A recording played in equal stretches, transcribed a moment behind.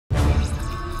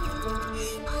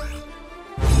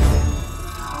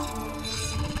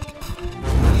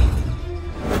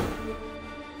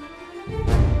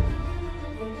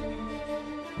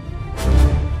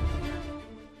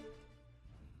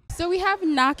have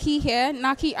Naki here,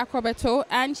 Naki Akrobeto,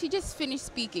 and she just finished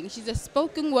speaking. She's a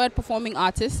spoken word performing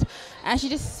artist, and she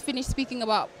just finished speaking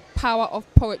about power of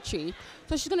poetry.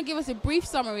 So she's going to give us a brief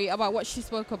summary about what she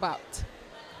spoke about.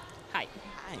 Hi.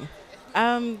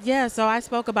 Yeah, so I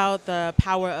spoke about the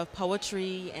power of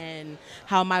poetry and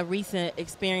how my recent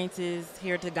experiences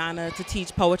here to Ghana to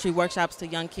teach poetry workshops to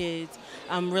young kids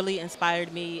really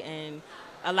inspired me and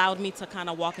allowed me to kind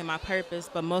of walk in my purpose,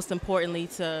 but most importantly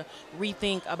to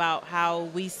rethink about how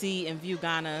we see and view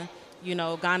Ghana. You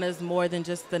know, Ghana is more than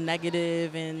just the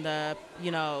negative and the,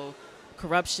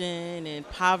 corruption and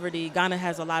poverty. Ghana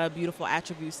has a lot of beautiful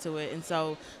attributes to it. And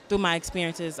so through my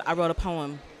experiences, I wrote a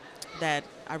poem that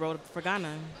I wrote for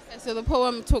Ghana. Okay, so the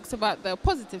poem talks about the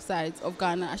positive sides of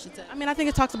Ghana, I should say. I mean, I think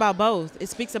it talks about both. It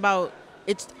speaks about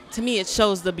it. To me, it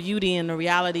shows the beauty and the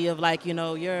reality of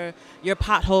your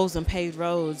potholes and paved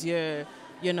roads. You're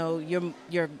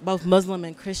both Muslim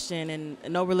and Christian and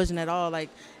no religion at all. Like,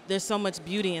 there's so much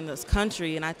beauty in this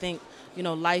country, and I think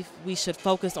life, we should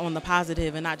focus on the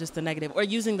positive and not just the negative, or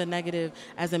using the negative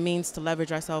as a means to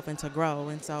leverage ourselves and to grow.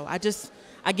 And so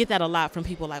I get that a lot from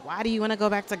people, like, why do you want to go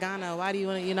back to Ghana? Why do you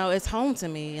want to, it's home to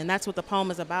me. And that's what the poem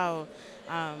is about.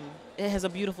 It has a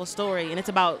beautiful story, and it's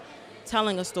about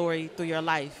telling a story through your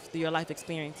life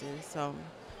experiences. So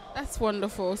That's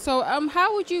wonderful. So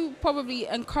how would you probably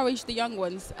encourage the young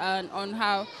ones on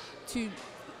how to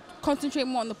concentrate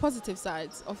more on the positive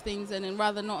sides of things and then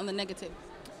rather not on the negative?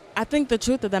 I think the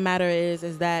truth of the matter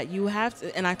is that you have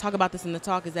to, and I talk about this in the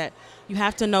talk, is that you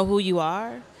have to know who you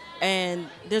are. And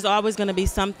there's always going to be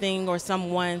something or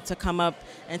someone to come up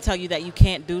and tell you that you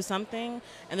can't do something.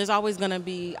 And there's always going to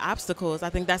be obstacles.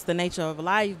 I think that's the nature of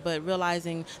life, but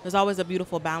realizing there's always a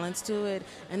beautiful balance to it.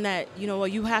 And that,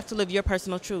 you have to live your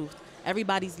personal truth.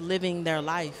 Everybody's living their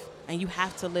life, and you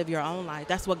have to live your own life.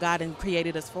 That's what God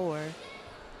created us for.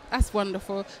 That's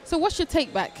wonderful. So what's your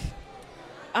take back?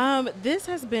 This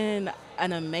has been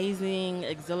an amazing,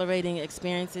 exhilarating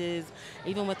experiences,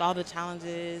 even with all the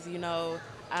challenges,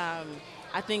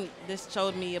 I think this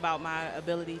showed me about my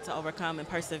ability to overcome and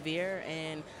persevere,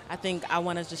 and I think I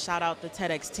want to just shout out the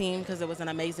TEDx team because it was an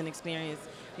amazing experience.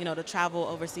 To travel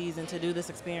overseas and to do this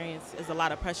experience is a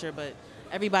lot of pressure, but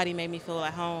everybody made me feel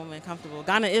at home and comfortable.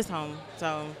 Ghana is home,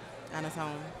 so Ghana's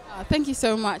home. Thank you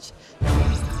so much.